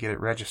be able to get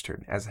it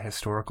registered as a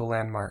historical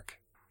landmark.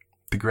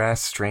 The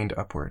grass strained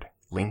upward,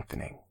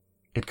 lengthening.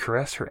 It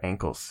caressed her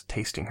ankles,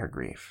 tasting her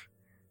grief.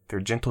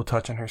 Their gentle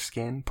touch on her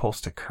skin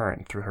pulsed a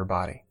current through her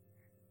body.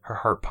 Her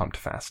heart pumped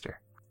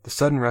faster. The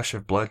sudden rush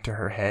of blood to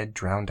her head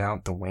drowned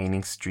out the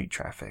waning street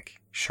traffic,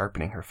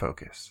 sharpening her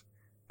focus.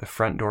 The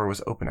front door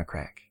was open a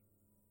crack.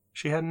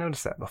 She hadn't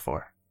noticed that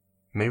before.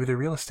 Maybe the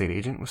real estate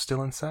agent was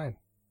still inside.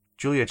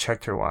 Julia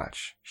checked her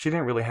watch. She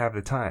didn't really have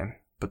the time,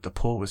 but the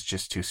pull was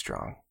just too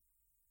strong.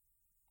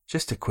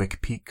 Just a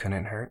quick peek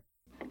couldn't hurt.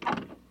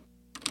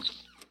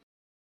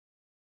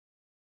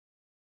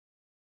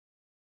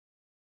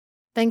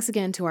 Thanks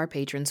again to our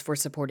patrons for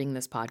supporting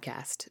this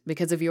podcast.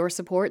 Because of your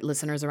support,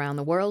 listeners around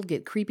the world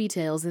get creepy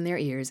tales in their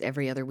ears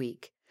every other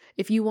week.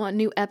 If you want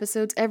new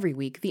episodes every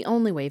week, the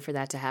only way for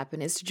that to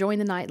happen is to join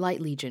the Nightlight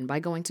Legion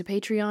by going to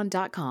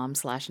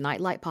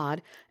patreon.com/nightlightpod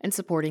and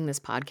supporting this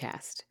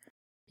podcast.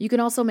 You can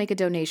also make a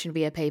donation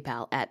via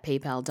PayPal at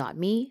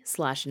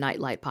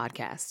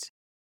paypal.me/nightlightpodcast.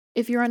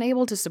 If you're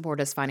unable to support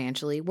us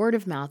financially, word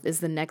of mouth is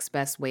the next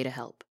best way to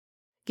help.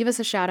 Give us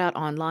a shout out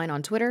online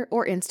on Twitter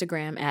or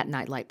Instagram at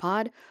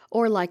NightlightPod,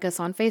 or like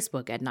us on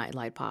Facebook at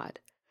NightlightPod.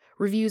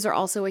 Reviews are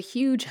also a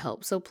huge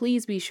help, so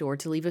please be sure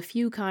to leave a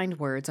few kind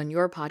words on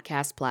your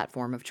podcast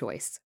platform of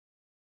choice.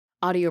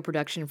 Audio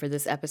production for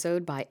this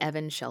episode by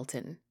Evan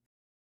Shelton.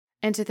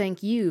 And to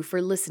thank you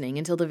for listening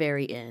until the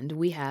very end,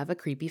 we have a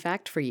creepy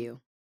fact for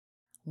you.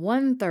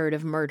 1/3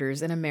 of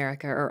murders in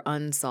America are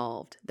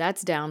unsolved.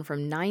 That's down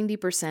from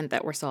 90%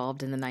 that were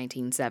solved in the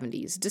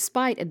 1970s,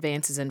 despite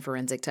advances in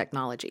forensic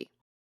technology.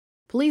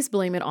 Police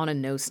blame it on a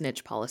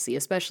no-snitch policy,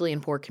 especially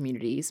in poor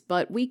communities,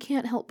 but we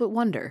can't help but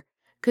wonder,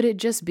 could it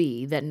just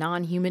be that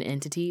non-human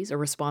entities are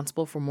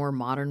responsible for more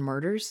modern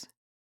murders?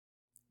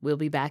 We'll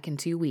be back in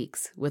 2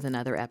 weeks with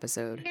another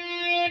episode.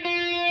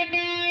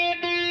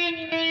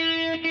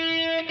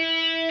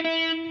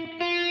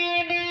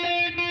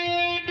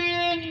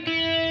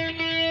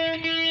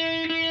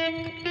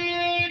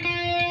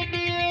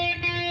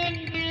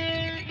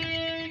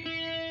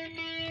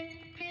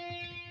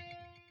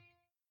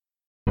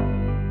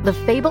 The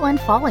the Fable and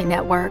Folly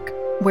Network,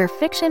 where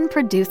fiction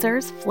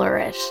producers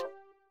flourish.